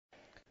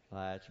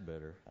That's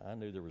better. I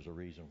knew there was a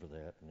reason for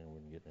that, and then we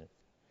wouldn't get it.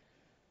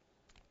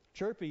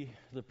 Chirpy,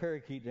 the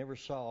parakeet, never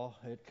saw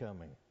it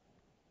coming.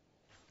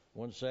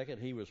 One second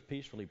he was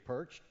peacefully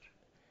perched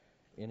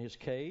in his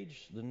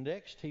cage. The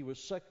next he was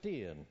sucked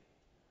in,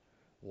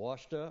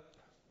 washed up,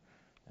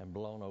 and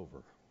blown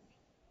over.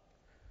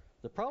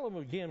 The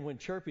problem began when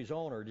Chirpy's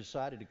owner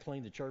decided to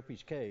clean the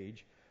Chirpy's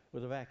cage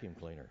with a vacuum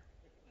cleaner.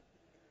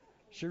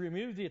 She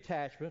removed the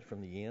attachment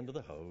from the end of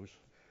the hose,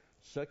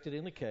 stuck it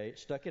in the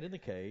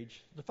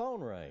cage. The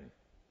phone rang,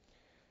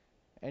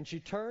 and she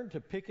turned to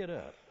pick it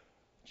up.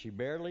 She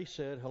barely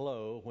said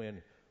hello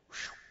when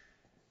whoosh,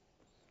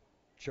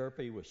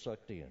 Chirpy was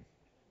sucked in.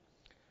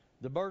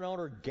 The bird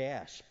owner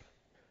gasped,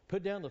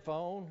 put down the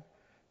phone,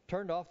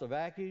 turned off the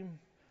vacuum,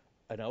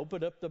 and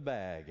opened up the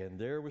bag, and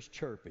there was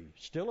Chirpy,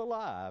 still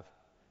alive,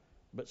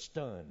 but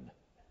stunned.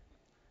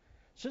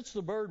 Since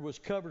the bird was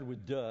covered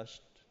with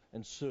dust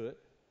and soot,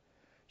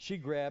 she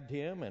grabbed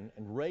him and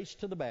raced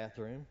to the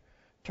bathroom,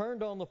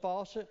 turned on the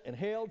faucet, and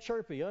held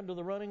Chirpy under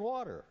the running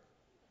water.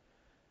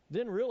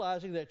 Then,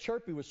 realizing that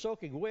Chirpy was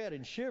soaking wet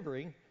and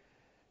shivering,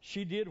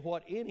 she did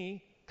what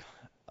any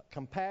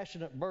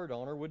compassionate bird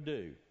owner would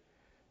do.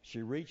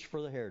 She reached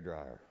for the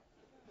hairdryer,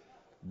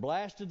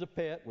 blasted the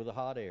pet with the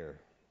hot air.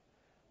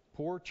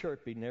 Poor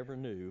Chirpy never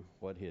knew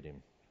what hit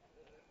him.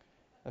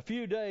 A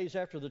few days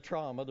after the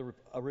trauma,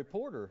 a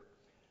reporter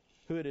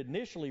who had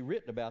initially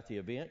written about the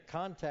event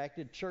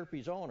contacted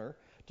Chirpy's owner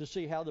to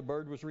see how the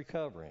bird was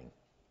recovering.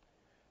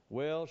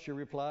 Well, she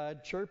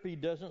replied, Chirpy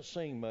doesn't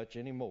sing much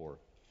anymore.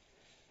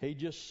 He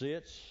just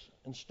sits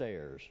and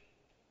stares.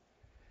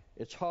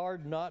 It's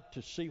hard not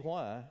to see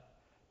why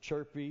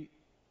Chirpy,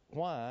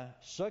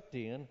 sucked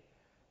in,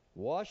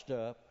 washed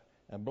up,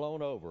 and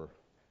blown over.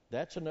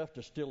 That's enough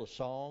to steal a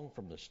song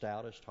from the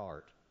stoutest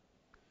heart.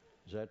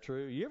 Is that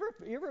true? You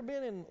ever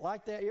been in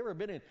like that? You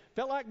ever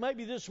felt like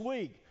maybe this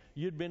week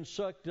you'd been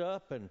sucked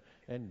up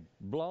and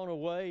blown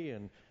away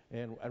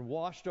and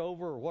washed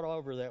over, or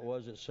whatever that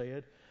was it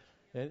said?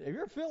 And have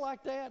you ever felt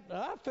like that?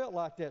 I felt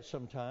like that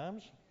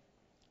sometimes.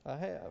 I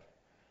have.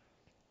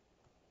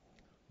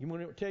 You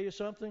want me to tell you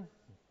something?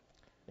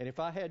 And if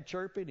I had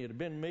Chirpy and it had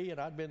been me and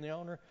I'd been the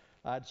owner,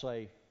 I'd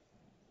say,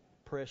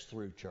 press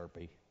through,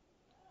 Chirpy.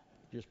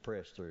 Just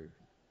press through.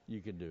 You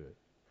can do it.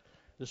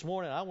 This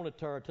morning,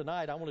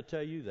 tonight, I want to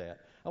tell you that.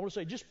 I want to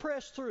say, just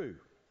press through.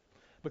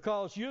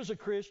 Because you as a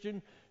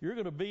Christian, you're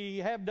going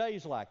to have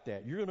days like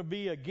that. You're going to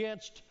be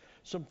against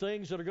some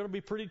things that are going to be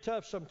pretty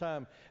tough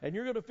sometime. And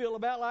you're going to feel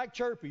about like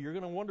Chirpy. You're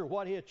going to wonder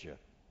what hit you.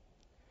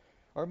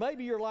 Or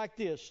maybe you're like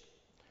this.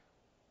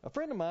 A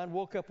friend of mine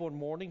woke up one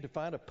morning to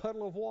find a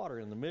puddle of water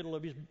in the middle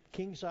of his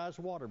king-size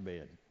water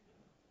bed.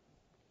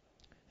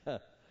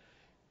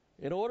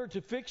 In order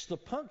to fix the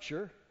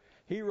puncture,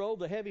 he rolled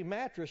the heavy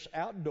mattress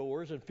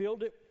outdoors and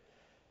filled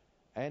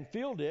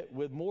it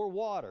with more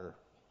water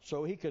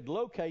so he could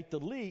locate the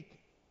leak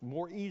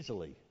more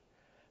easily.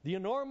 The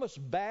enormous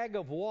bag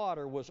of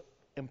water was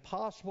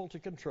impossible to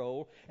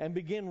control and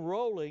began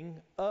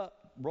rolling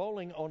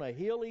on a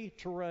hilly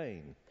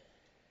terrain.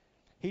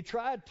 He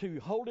tried to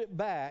hold it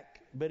back,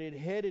 but it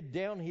headed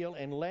downhill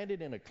and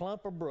landed in a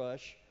clump of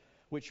brush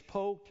which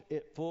poked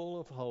it full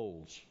of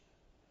holes.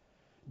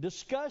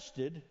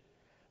 Disgusted,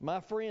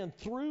 my friend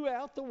threw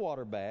out the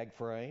water bag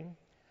frame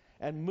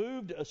and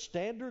moved a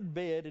standard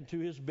bed into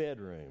his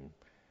bedroom.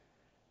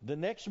 The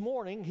next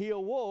morning, he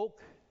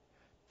awoke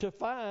to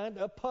find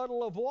a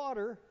puddle of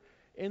water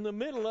in the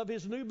middle of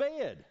his new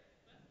bed.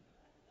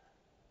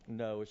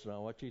 No, it's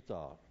not what you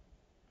thought.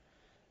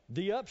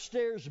 The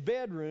upstairs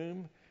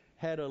bedroom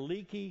had a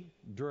leaky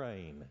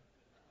drain.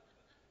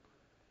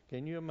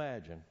 Can you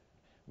imagine?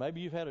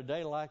 Maybe you've had a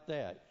day like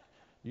that.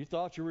 You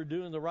thought you were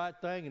doing the right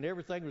thing and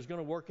everything was going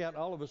to work out.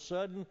 All of a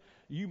sudden,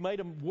 you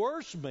made a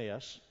worse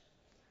mess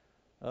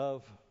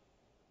of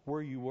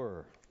where you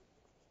were.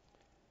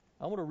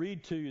 I want to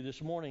read to you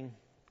this morning,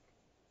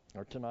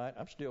 or tonight.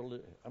 I'm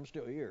still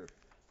here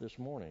this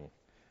morning.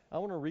 I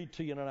want to read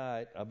to you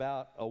tonight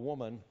about a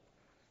woman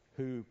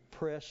who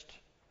pressed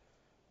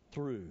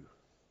through.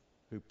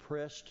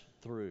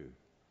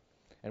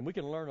 And we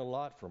can learn a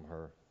lot from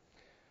her.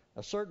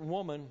 A certain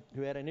woman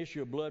who had an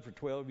issue of blood for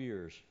 12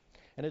 years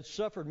and had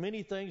suffered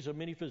many things of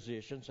many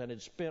physicians and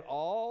had spent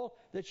all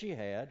that she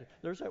had.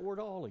 There's that word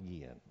all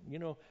again. You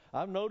know,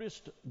 I've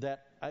noticed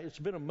that it's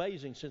been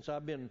amazing since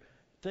I've been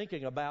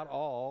thinking about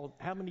all,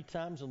 how many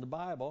times in the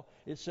Bible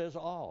it says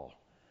all.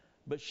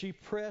 But she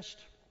pressed,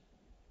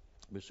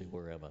 let me see,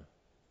 where am I?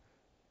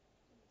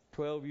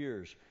 12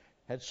 years.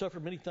 Had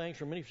suffered many things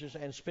from many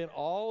physicians and spent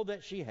all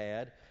that she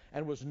had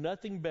and was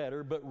nothing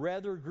better, but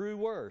rather grew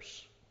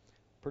worse.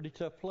 Pretty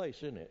tough place,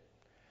 isn't it?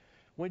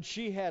 When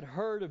she had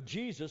heard of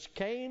Jesus,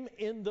 came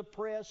in the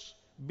press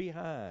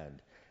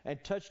behind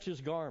and touched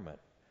his garment.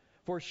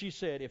 For she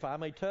said, if I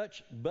may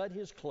touch but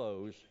his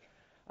clothes,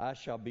 I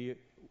shall be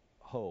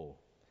whole.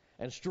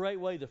 And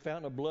straightway the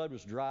fountain of blood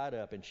was dried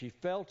up, and she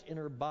felt in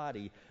her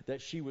body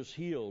that she was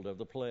healed of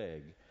the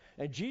plague.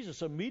 And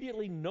Jesus,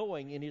 immediately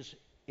knowing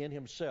in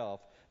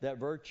himself that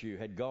virtue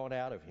had gone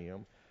out of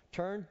him,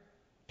 turned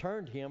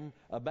turned him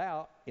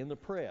about in the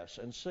press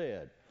and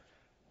said,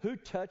 Who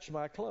touched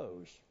my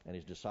clothes? And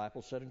his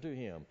disciples said unto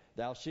him,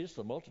 Thou seest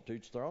the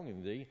multitudes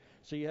thronging thee.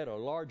 So he had a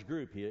large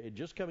group. He had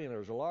just come in. There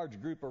was a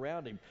large group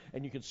around him.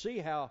 And you could see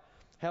how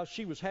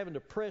she was having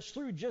to press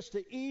through just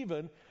to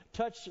even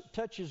touch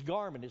his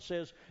garment. It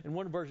says in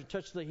one version,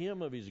 touch the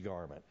hem of his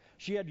garment.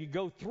 She had to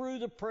go through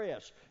the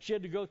press. She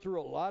had to go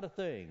through a lot of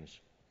things.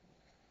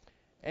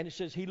 And it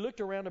says he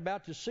looked around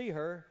about to see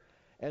her,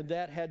 and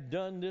that had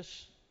done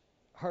this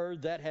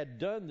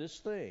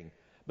thing.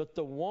 But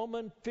the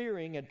woman,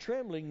 fearing and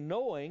trembling,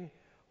 knowing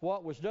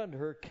what was done to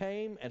her,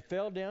 came and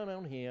fell down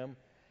on him,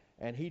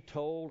 and he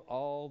told him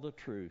all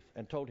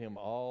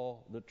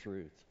the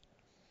truth.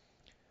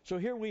 So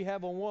here we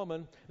have a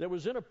woman that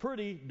was in a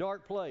pretty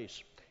dark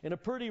place, in a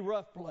pretty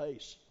rough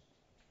place.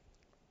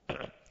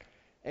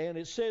 And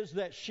it says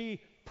that she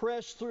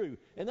pressed through.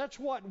 And that's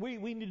what we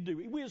need to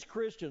do. We as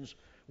Christians,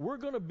 we're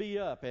going to be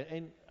up.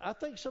 And I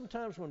think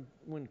sometimes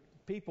when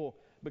people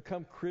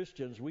become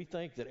Christians, we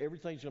think that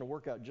everything's going to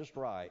work out just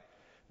right.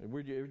 And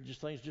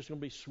things just going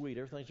to be sweet.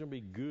 Everything's going to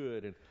be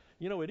good. And,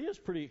 it is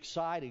pretty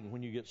exciting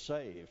when you get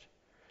saved.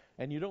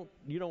 And you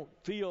don't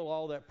feel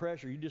all that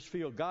pressure. You just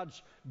feel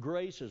God's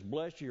grace has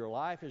blessed you. Your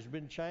life has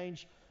been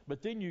changed.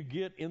 But then you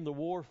get in the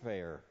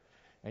warfare.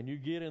 And you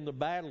get in the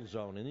battle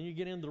zone. And then you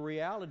get into the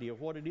reality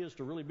of what it is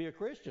to really be a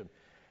Christian.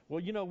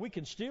 Well, we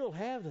can still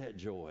have that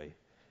joy.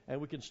 And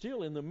we can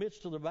still, in the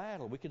midst of the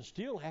battle, we can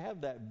still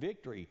have that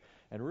victory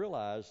and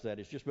realize that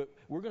but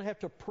we're going to have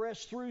to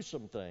press through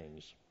some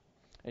things.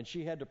 And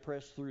she had to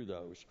press through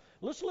those.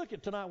 Let's look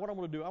at tonight what I'm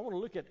going to do. I want to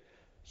look at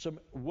some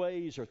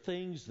ways or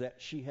things that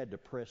she had to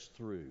press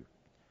through.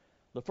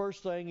 The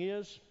first thing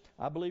is,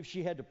 I believe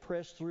she had to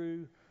press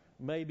through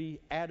maybe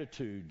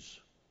attitudes.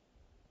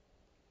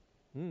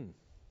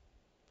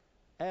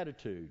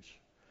 Attitudes.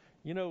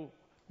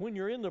 When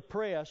you're in the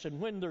press and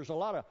when there's a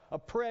lot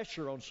of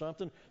pressure on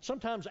something,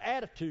 sometimes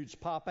attitudes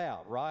pop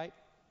out, right?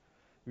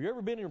 Have you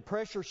ever been in a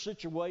pressure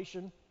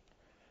situation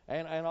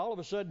and all of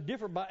a sudden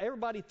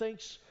everybody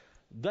thinks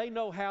they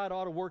know how it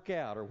ought to work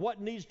out or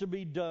what needs to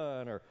be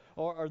done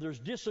or there's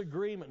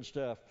disagreement and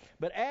stuff,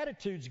 but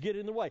attitudes get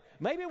in the way.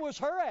 Maybe it was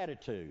her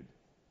attitude.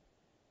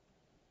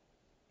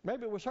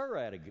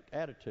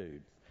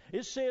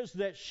 It says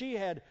that she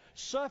had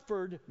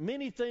suffered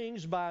many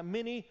things by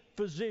many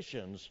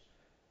physicians.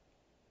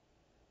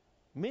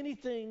 Many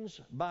things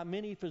by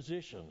many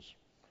physicians.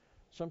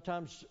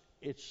 Sometimes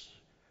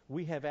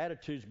we have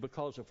attitudes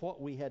because of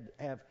what we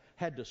have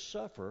had to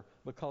suffer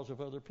because of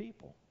other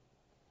people.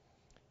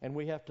 And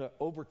we have to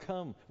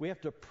overcome, we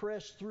have to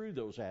press through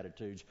those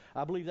attitudes.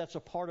 I believe that's a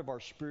part of our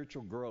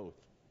spiritual growth,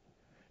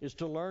 is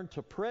to learn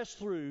to press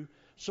through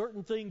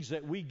certain things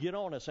that we get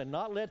on us and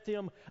not let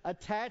them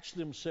attach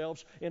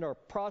themselves in our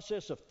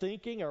process of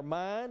thinking, our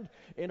mind,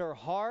 in our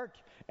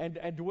heart, and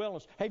dwell in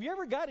us. Have you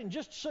ever gotten in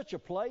just such a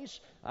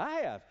place? I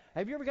have.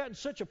 Have you ever gotten in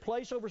such a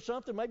place over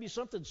something, maybe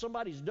something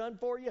somebody's done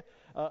for you,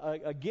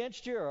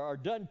 against you, or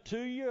done to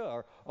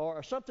you,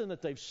 or something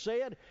that they've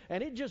said,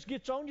 and it just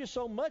gets on you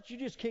so much you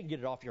just can't get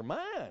it off your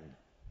mind.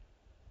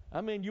 I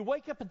mean, you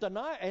wake up in the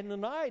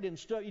night and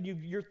stuff, and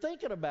you're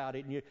thinking about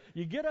it, and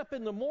you get up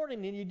in the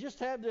morning and you just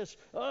have this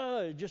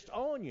just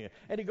on you,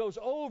 and it goes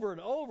over and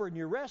over, and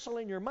you wrestle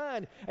in your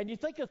mind, and you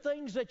think of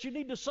things that you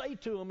need to say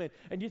to them,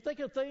 and you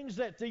think of things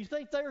that you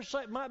think they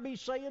might be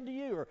saying to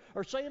you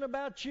or saying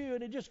about you,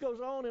 and it just goes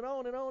on and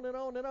on and on and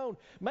on and on.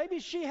 Maybe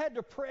she had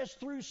to press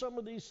through some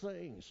of these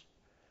things.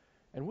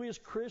 And we as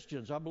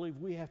Christians, I believe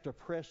we have to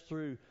press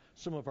through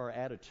some of our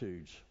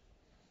attitudes,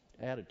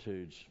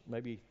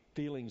 maybe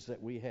feelings that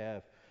we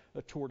have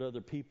toward other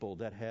people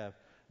that have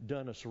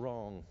done us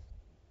wrong.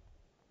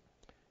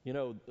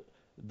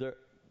 The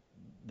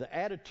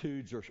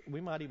attitudes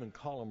we might even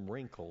call them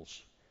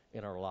wrinkles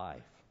in our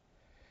life.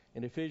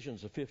 In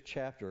Ephesians, the 5th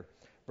chapter,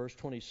 verse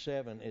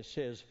 27, it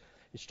says,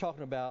 it's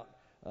talking about,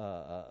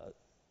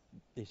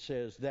 it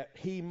says that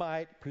he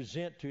might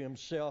present to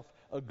himself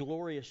a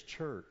glorious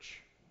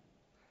church.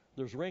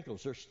 There's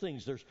wrinkles, there's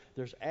things,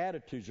 there's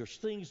attitudes, there's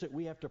things that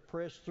we have to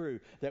press through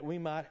that we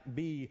might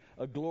be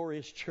a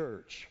glorious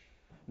church.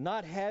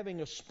 Not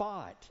having a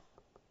spot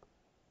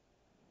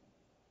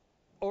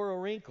or a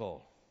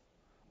wrinkle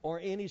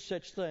or any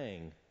such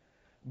thing,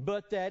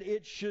 but that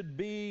it should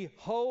be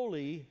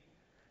holy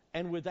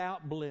and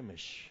without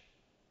blemish.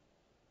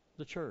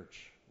 The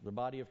church, the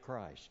body of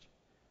Christ.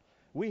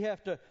 We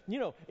have to,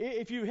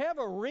 if you have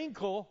a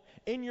wrinkle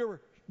in your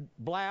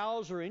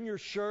blouse or in your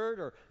shirt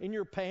or in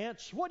your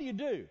pants, what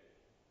do?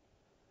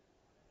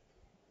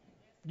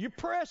 You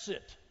press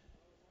it.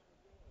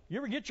 You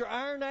ever get your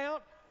iron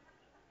out?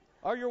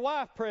 Or your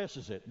wife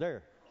presses it.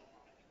 There.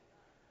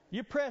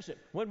 You press it.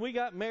 When we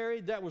got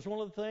married, that was one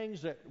of the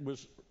things that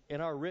was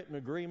in our written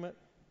agreement.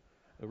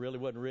 It really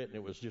wasn't written,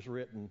 it was just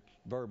written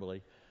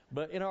verbally.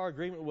 But in our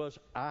agreement was,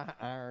 I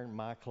iron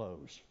my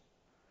clothes.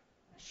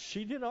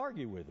 She didn't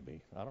argue with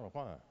me. I don't know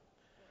why.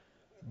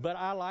 But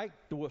I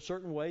liked a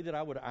certain way that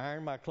I would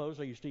iron my clothes.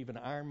 I used to even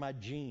iron my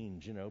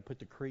jeans, put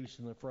the crease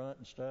in the front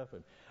and stuff.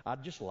 And I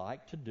just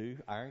like to do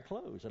iron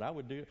clothes. And I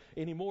would do it.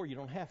 Anymore, you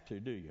don't have to,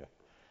 do you?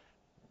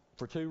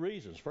 For two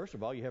reasons. First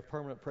of all, you have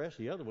permanent press.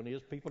 The other one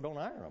is people don't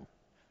iron them.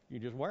 You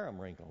just wear them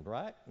wrinkled,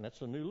 right? And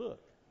that's a new look.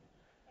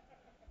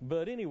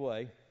 But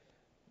anyway,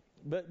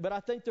 but I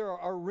think there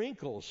are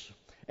wrinkles.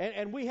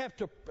 And we have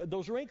to,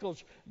 those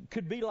wrinkles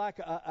could be like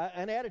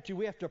an attitude.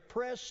 We have to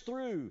press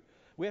through.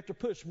 We have to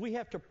push. We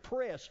have to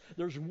press.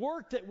 There's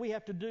work that we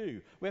have to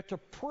do. We have to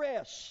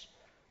press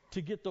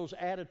to get those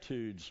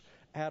attitudes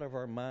out of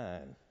our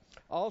mind.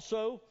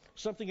 Also,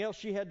 something else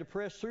she had to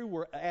press through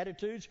were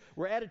attitudes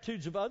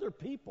of other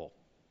people.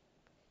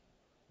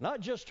 Not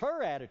just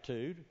her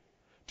attitude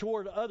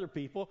toward other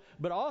people,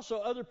 but also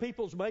other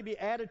people's maybe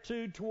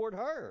attitude toward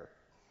her.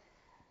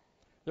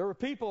 There were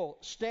people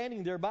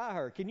standing there by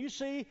her. Can you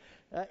see?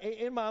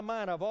 In my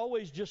mind, I've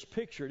always just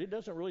pictured, it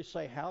doesn't really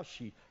say how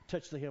she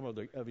touched the hem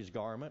of his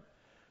garment,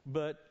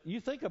 but you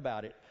think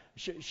about it.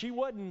 She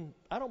wasn't,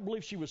 I don't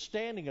believe she was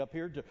standing up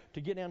here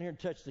to get down here and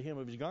touch the hem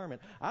of his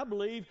garment. I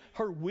believe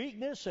her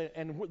weakness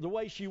and the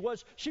way she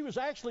was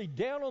actually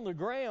down on the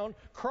ground,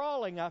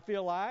 crawling, I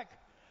feel like,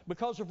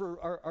 because of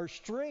her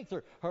strength,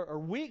 her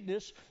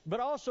weakness, but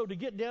also to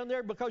get down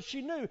there because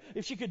she knew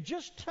if she could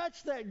just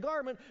touch that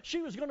garment,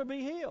 she was going to be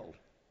healed.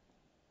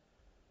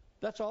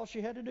 That's all she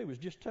had to do was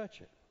just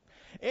touch it.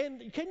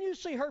 And can you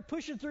see her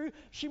pushing through?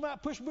 She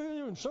might push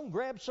through and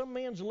grab some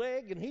man's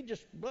leg, and he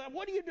just,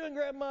 what are you doing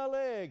grabbing my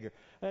leg?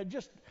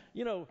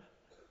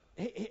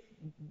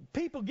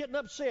 People getting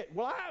upset.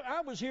 Well,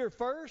 I was here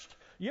first.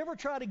 You ever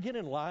try to get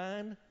in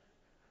line?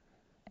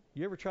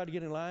 You ever try to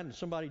get in line and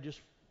somebody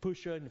just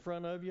push you in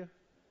front of you?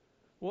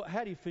 Well,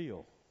 how do you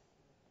feel?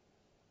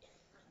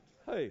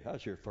 Hey, I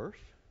was here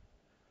first.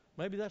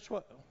 Maybe that's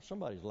what,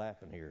 somebody's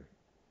laughing here.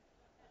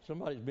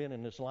 Somebody's been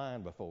in this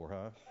line before,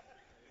 huh?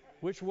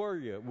 Which were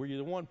you? Were you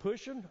the one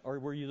pushing or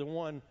were you the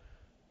one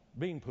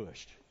being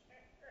pushed?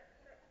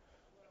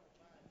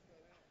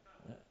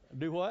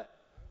 Do what?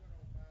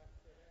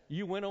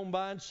 You went on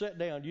by and sat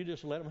down. You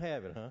just let them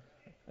have it,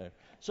 huh?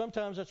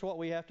 Sometimes that's what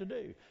we have to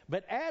do.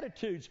 But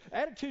attitudes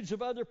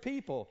of other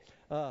people,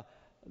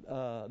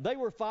 they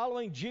were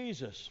following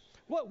Jesus.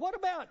 What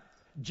about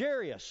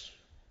Jairus?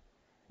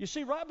 You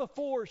see, right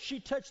before she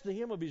touched the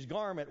hem of his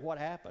garment, what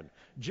happened?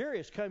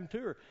 Jairus came to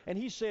her, and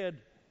he said,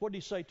 what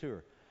did he say to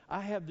her?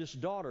 I have this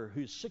daughter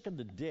who's sick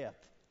unto death.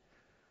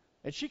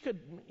 And she could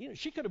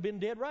have been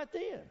dead right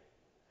then.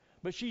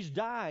 But she's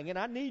dying, and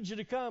I need you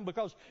to come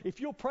because if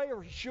you'll pray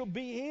her, she'll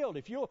be healed.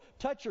 If you'll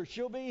touch her,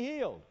 she'll be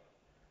healed.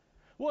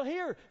 Well,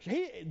 here,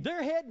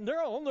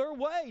 they're on their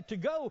way to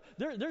go.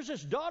 There's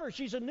this daughter,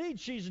 she's in need,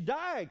 she's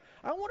dying.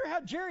 I wonder how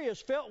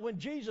Jairus felt when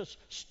Jesus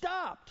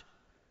stopped.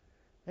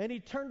 And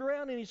he turned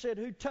around and he said,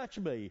 who touched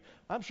me?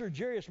 I'm sure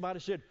Jairus might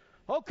have said,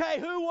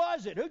 okay, who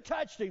was it? Who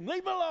touched him?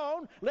 Leave him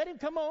alone. Let him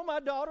come on. My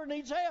daughter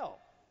needs help.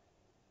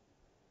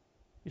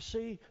 You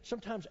see,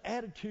 sometimes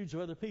attitudes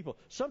of other people.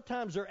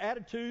 Sometimes their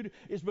attitude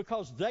is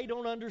because they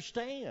don't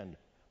understand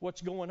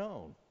what's going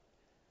on.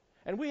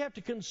 And we have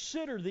to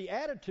consider the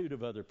attitude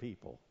of other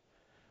people.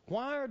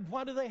 Why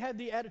do they have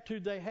the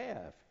attitude they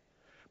have?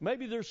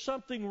 Maybe there's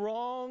something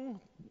wrong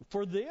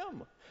for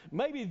them.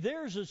 Maybe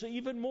theirs is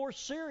even more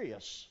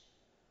serious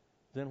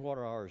than what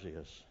ours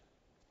is.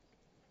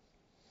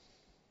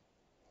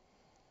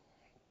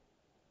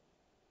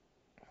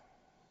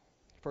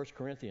 First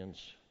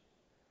Corinthians,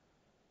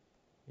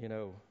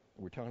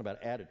 we're talking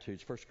about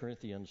attitudes. 1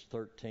 Corinthians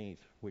 13,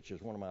 which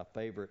is one of my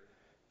favorite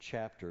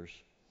chapters,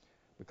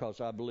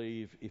 because I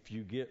believe if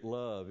you get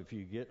love, if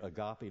you get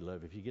agape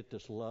love, if you get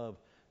this love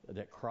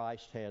that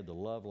Christ had, the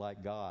love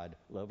like God,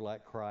 love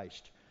like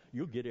Christ,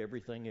 you'll get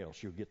everything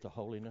else. You'll get the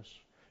holiness.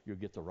 You'll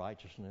get the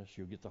righteousness.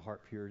 You'll get the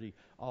heart purity.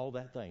 All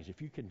that things.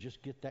 If you can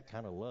just get that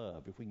kind of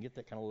love, if we can get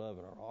that kind of love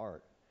in our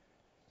heart.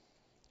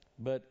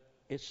 But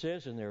it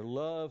says in there,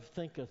 love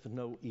thinketh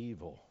no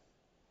evil.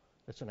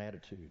 That's an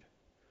attitude.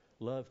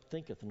 Love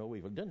thinketh no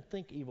evil. It doesn't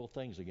think evil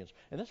things against.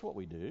 And that's what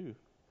we do.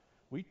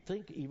 We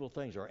think evil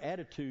things. Our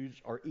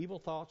attitudes are evil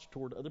thoughts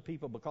toward other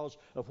people because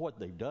of what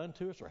they've done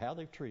to us or how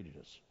they've treated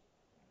us.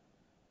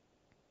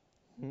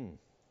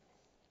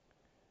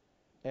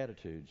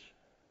 Attitudes.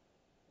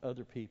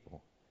 Other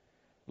people.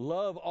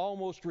 Love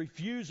almost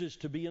refuses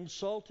to be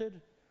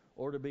insulted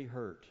or to be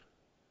hurt.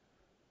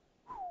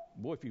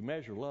 Boy, if you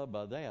measure love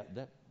by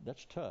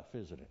that's tough,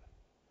 isn't it?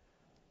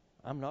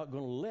 I'm not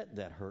going to let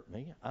that hurt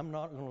me. I'm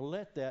not going to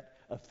let that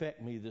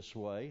affect me this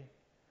way.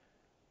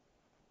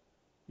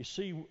 You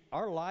see,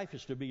 our life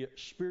is to be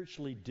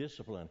spiritually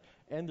disciplined.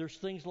 And there's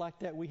things like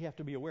that we have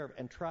to be aware of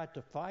and try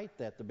to fight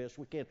that the best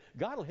we can.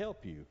 God will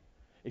help you.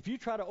 If you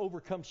try to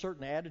overcome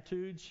certain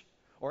attitudes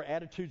or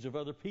attitudes of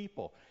other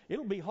people,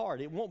 it'll be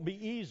hard. It won't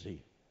be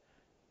easy.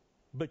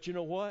 But you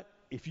know what?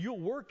 If you'll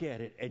work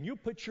at it and you'll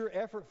put your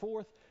effort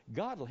forth,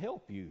 God will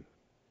help you.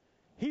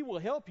 He will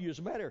help you, as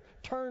a matter,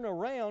 turn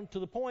around to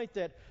the point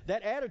that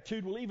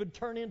attitude will even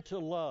turn into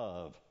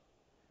love.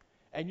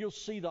 And you'll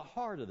see the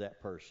heart of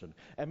that person,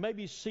 and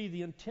maybe see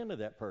the intent of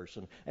that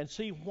person, and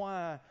see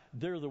why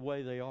they're the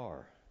way they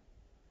are.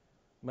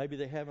 Maybe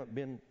they haven't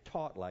been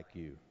taught like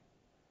you.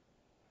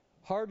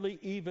 Hardly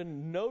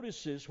even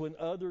notices when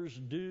others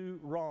do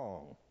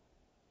wrong.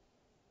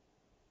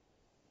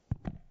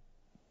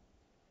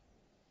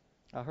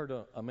 I heard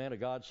a man of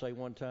God say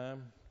one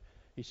time,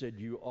 he said,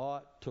 you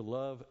ought to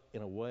love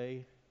in a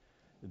way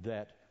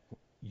that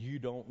you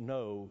don't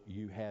know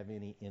you have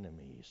any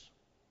enemies.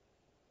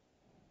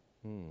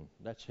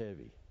 That's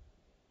heavy.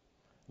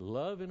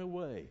 Love in a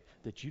way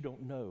that you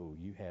don't know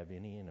you have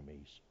any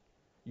enemies.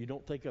 You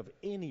don't think of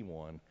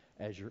anyone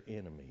as your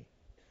enemy.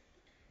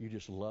 You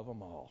just love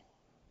them all.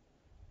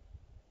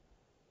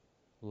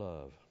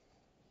 Love.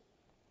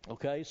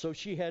 Okay, so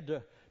she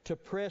had to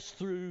press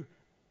through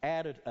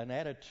an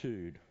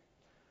attitude.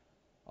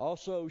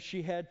 Also,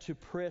 she had to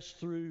press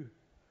through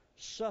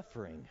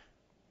suffering.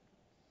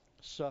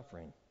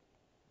 Suffering.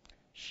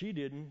 She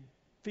didn't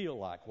feel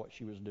like what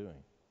she was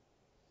doing.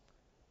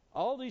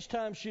 All these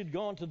times she had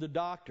gone to the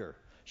doctor,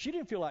 she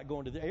didn't feel like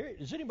going to the...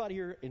 Does anybody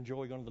here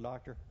enjoy going to the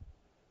doctor?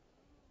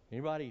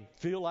 Anybody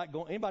feel like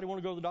going... Anybody want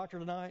to go to the doctor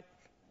tonight?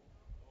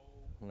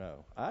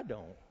 No, I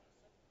don't.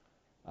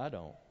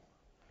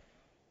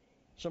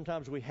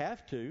 Sometimes we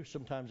have to.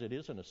 Sometimes it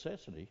is a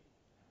necessity.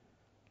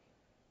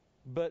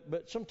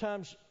 But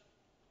sometimes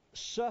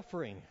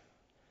suffering,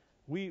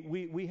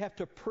 we have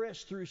to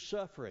press through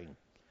suffering.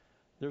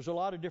 There's a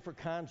lot of different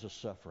kinds of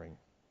suffering.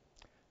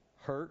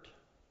 Hurt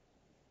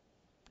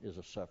is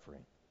a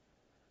suffering.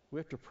 We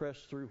have to press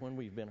through when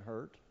we've been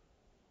hurt.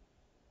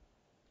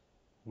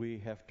 We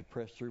have to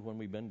press through when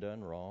we've been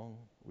done wrong.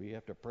 We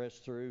have to press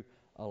through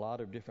a lot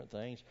of different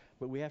things.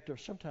 But we have to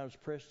sometimes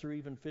press through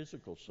even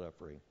physical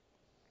suffering.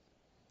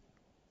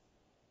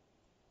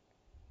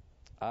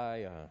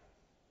 I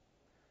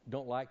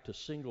don't like to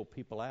single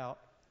people out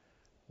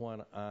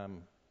when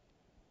I'm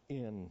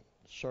in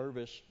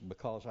service,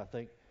 because I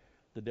think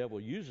the devil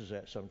uses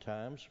that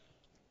sometimes.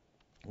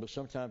 But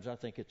sometimes I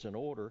think it's in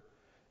order,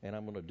 and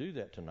I'm going to do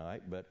that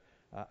tonight. But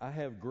I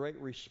have great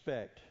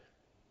respect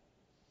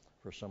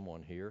for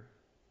someone here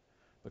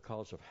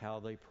because of how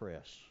they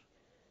press.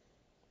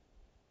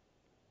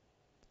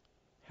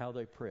 How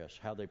they press.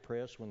 How they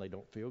press when they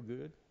don't feel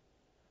good.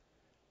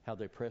 How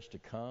they press to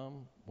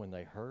come when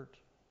they hurt.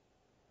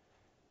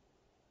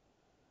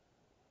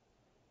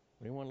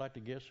 Anyone like to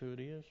guess who it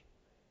is?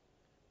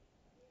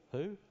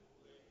 Who?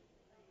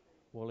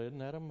 Well, isn't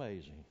that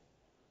amazing?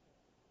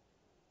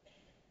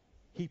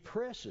 He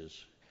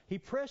presses. He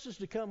presses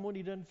to come when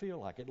he doesn't feel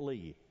like it.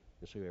 Lee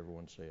is who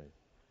everyone said.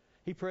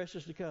 He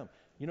presses to come.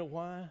 You know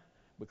why?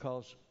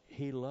 Because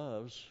he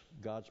loves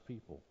God's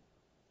people.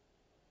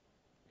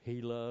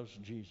 He loves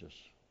Jesus.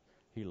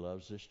 He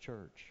loves this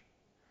church.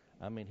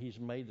 I mean, he's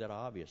made that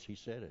obvious. He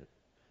said it.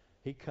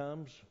 He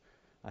comes.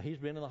 He's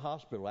been in the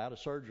hospital, out of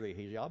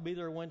surgery. I'll be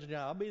there Wednesday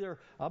night.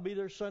 I'll be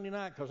there Sunday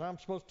night because I'm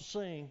supposed to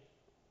sing.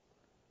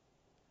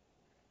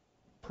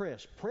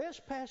 Press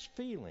past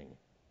feeling.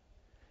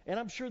 And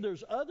I'm sure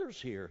there's others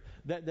here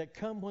that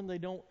come when they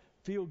don't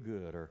feel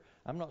good. Or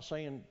I'm not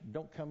saying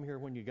don't come here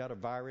when you got a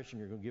virus and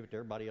you're going to give it to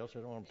everybody else. I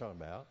don't know what I'm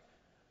talking about.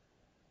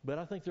 But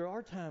I think there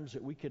are times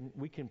that we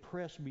can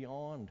press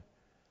beyond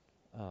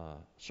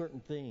certain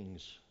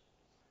things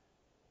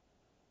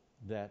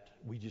that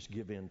we just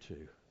give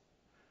into.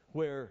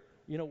 Where,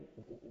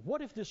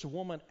 what if this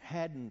woman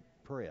hadn't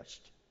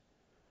pressed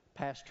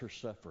past her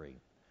suffering?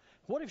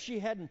 What if she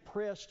hadn't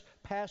pressed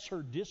past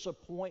her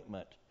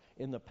disappointment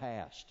in the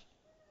past?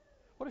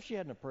 What if she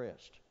hadn't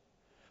pressed?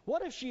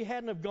 What if she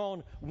hadn't have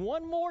gone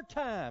one more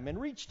time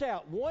and reached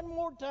out one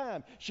more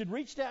time? She'd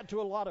reached out to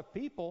a lot of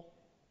people,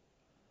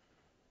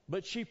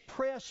 but she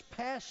pressed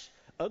past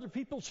other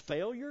people's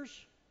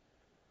failures,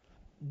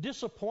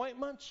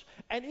 disappointments,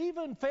 and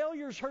even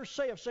failures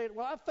herself, saying,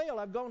 well, I failed.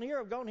 I've gone here.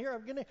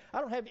 I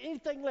don't have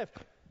anything left.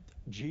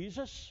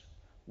 Jesus,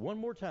 one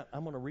more time,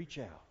 I'm going to reach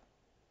out.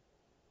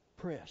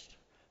 Pressed.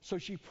 So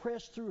she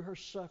pressed through her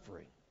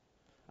suffering.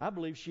 I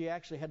believe she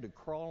actually had to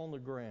crawl on the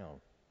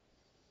ground.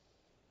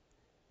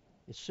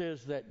 It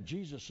says that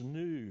Jesus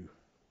knew.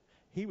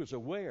 He was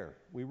aware.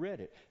 We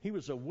read it. He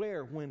was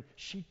aware when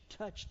she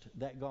touched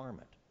that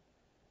garment.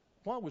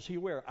 Why was he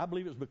aware? I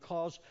believe it was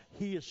because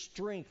his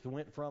strength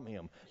went from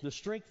him. The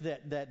strength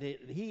that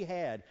he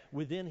had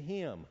within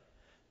him,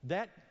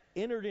 that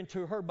entered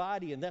into her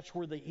body, and that's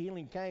where the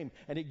healing came,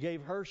 and it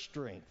gave her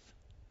strength.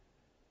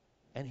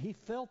 And he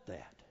felt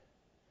that.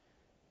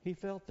 He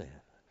felt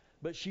that.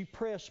 But she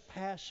pressed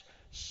past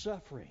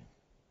suffering.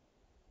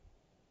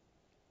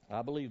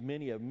 I believe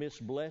many have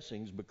missed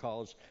blessings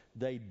because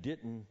they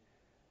didn't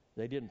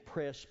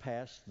press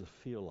past the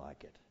feel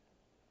like it.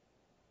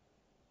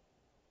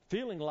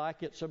 Feeling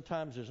like it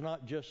sometimes is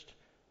not just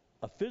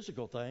a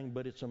physical thing,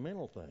 but it's a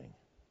mental thing.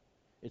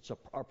 It's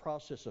our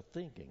process of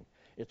thinking.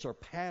 It's our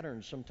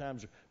patterns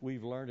sometimes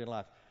we've learned in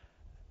life.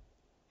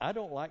 I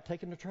don't like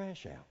taking the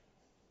trash out.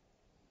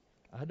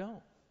 I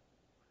don't.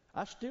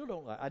 I still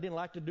don't like. I didn't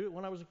like to do it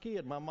when I was a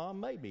kid. My mom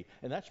made me,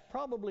 and that's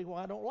probably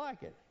why I don't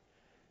like it.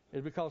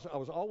 It's because I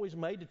was always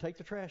made to take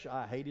the trash.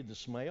 I hated the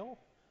smell.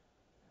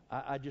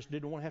 I just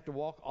didn't want to have to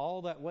walk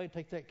all that way and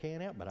take that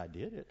can out, but I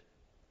did it.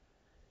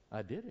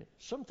 I did it.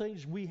 Some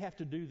things we have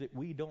to do that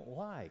we don't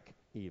like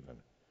even.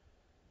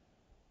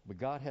 But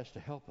God has to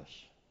help us.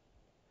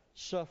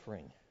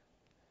 Suffering.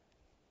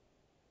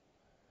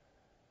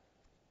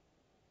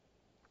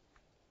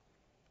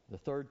 The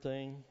third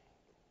thing,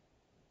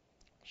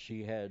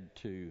 she had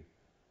to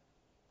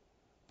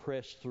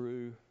press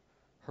through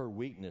her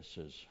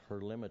weaknesses,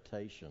 her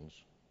limitations.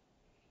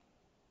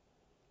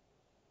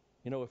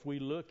 You know, if we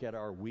look at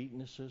our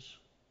weaknesses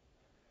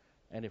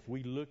and if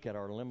we look at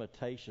our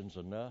limitations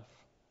enough,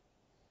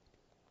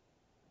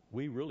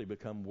 we really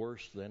become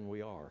worse than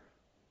we are.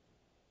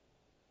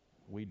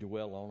 We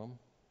dwell on them.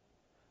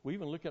 We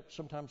even look at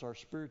sometimes our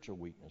spiritual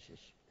weaknesses.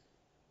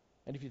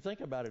 And if you think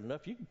about it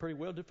enough, you can pretty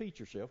well defeat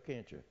yourself,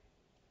 can't you?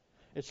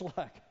 It's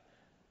like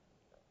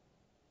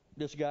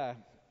this guy,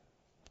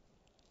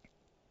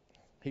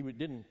 he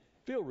didn't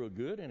feel real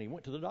good, and he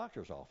went to the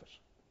doctor's office.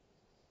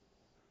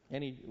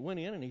 And he went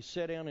in and he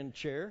sat down in a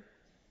chair.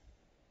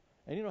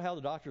 And you know how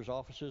the doctor's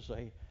offices,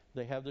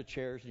 they have the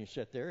chairs and you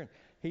sit there. And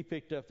he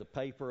picked up the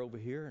paper over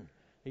here and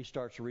he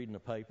starts reading the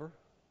paper.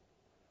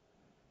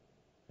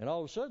 And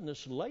all of a sudden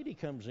this lady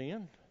comes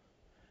in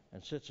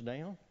and sits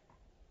down.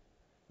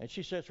 And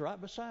she sits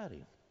right beside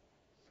him.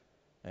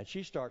 And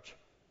she starts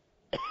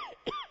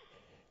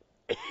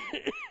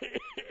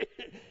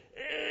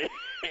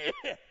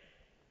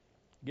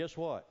guess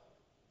what?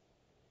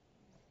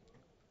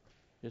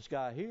 This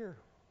guy here,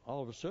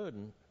 all of a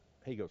sudden,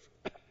 he goes,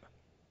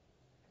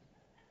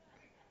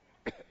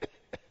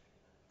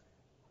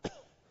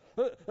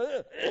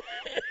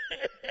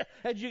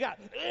 and you got,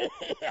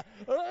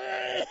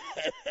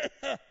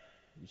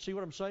 you see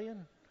what I'm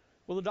saying?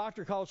 Well, the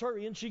doctor calls her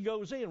in, she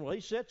goes in. Well,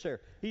 he sits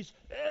there. He's,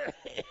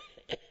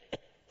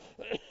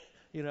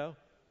 you know.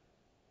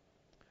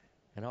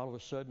 And all of a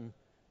sudden,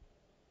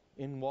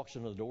 in walks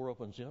another door,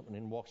 opens up, and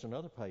in walks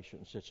another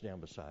patient and sits down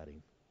beside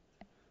him.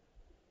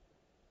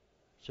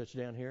 Sits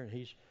down here, and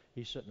he's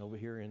sitting over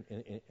here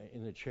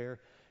in the chair,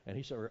 and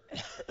he's over,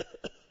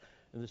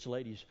 and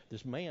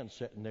this man's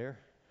sitting there,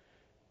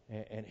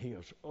 and he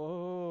goes,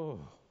 oh.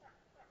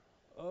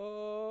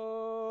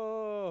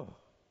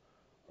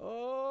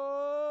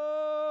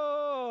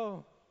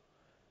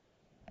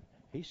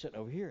 He's sitting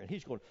over here, and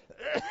he's going,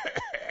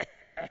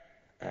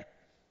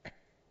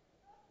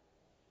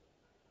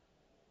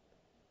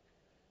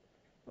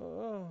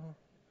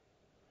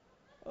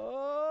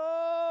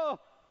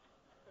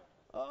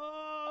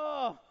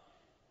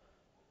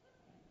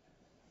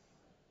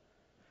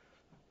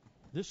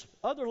 This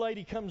other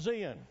lady comes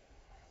in,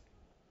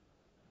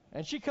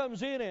 and she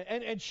comes in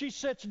and she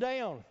sits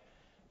down,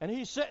 and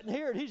he's sitting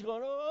here and he's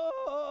going,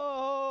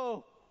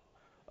 oh,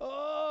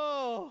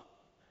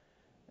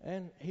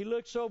 and he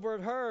looks over at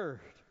her,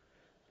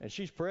 and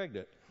she's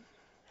pregnant.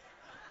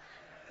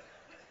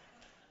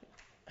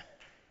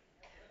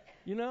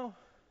 You know,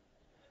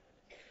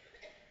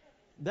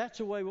 that's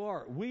the way we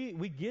are.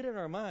 We get in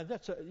our minds.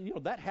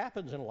 That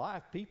happens in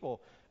life.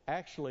 People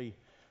actually.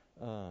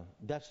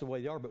 That's the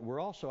way they are. But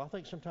we're also, I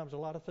think sometimes a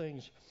lot of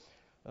things,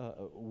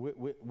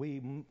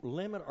 we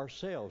limit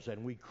ourselves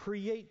and we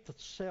create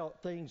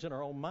things in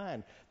our own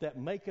mind that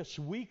make us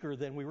weaker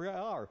than we really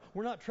are.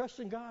 We're not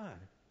trusting God.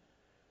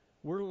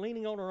 We're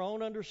leaning on our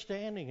own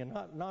understanding and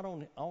not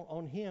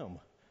on Him,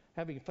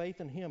 having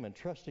faith in Him and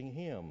trusting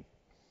Him.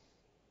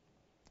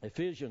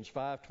 Ephesians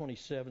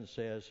 5:27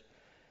 says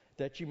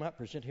that you might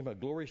present Him a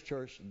glorious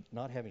church,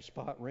 not having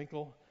spot,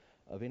 wrinkle,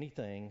 of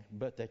anything,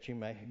 but that you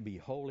may be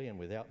holy and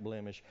without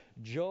blemish.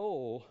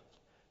 Joel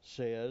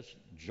says,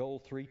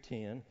 Joel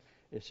 3:10,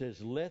 it says,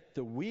 let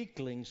the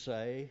weakling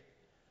say,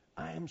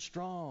 I am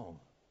strong.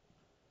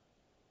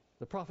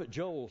 The prophet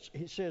Joel,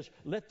 he says,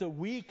 let the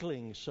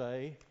weakling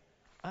say,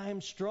 I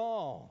am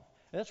strong.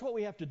 And that's what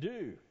we have to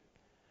do.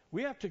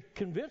 We have to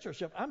convince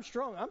ourselves, I'm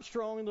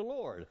strong in the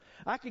Lord.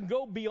 I can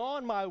go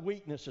beyond my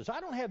weaknesses. I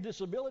don't have this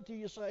ability.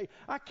 You say,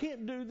 I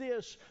can't do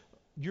this.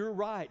 You're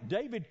right.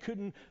 David,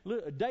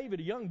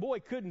 a young boy,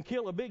 couldn't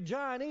kill a big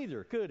giant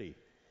either, could he?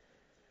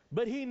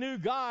 But he knew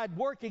God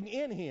working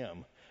in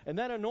him, and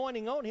that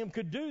anointing on him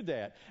could do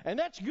that. And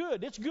that's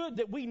good. It's good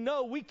that we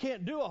know we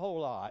can't do a whole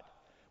lot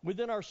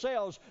within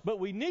ourselves, but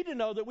we need to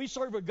know that we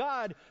serve a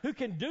God who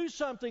can do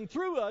something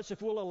through us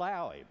if we'll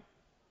allow Him.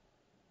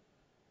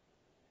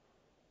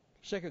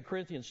 2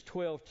 Corinthians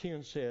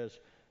 12:10 says,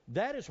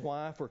 that is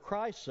why, for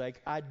Christ's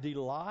sake, I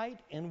delight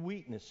in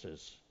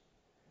weaknesses,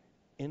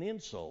 in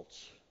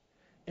insults,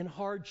 in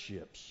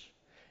hardships,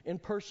 in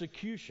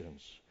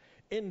persecutions,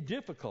 in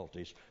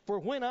difficulties. For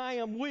when I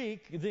am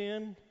weak,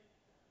 then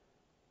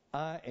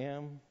I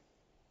am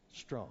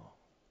strong.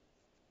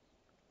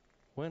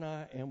 When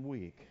I am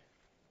weak,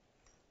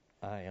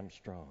 I am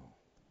strong.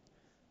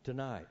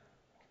 Tonight,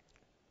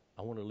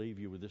 I want to leave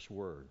you with this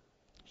word.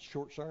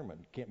 Short sermon.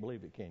 Can't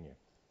believe it, can you?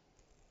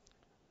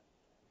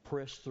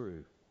 Press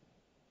through.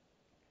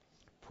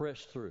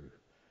 Press through.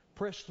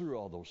 Press through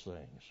all those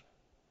things.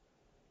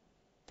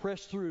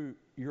 Press through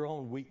your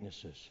own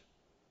weaknesses.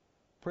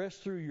 Press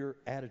through your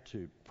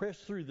attitude. Press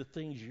through the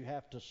things you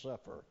have to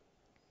suffer.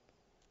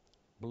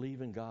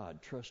 Believe in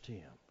God. Trust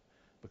Him,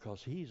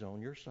 because He's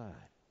on your side.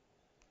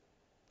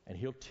 And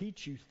He'll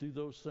teach you through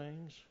those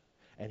things,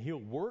 and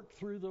He'll work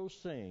through those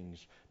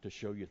things to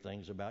show you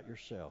things about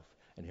yourself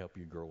and help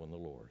you grow in the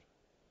Lord.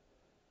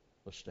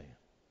 Let's stand.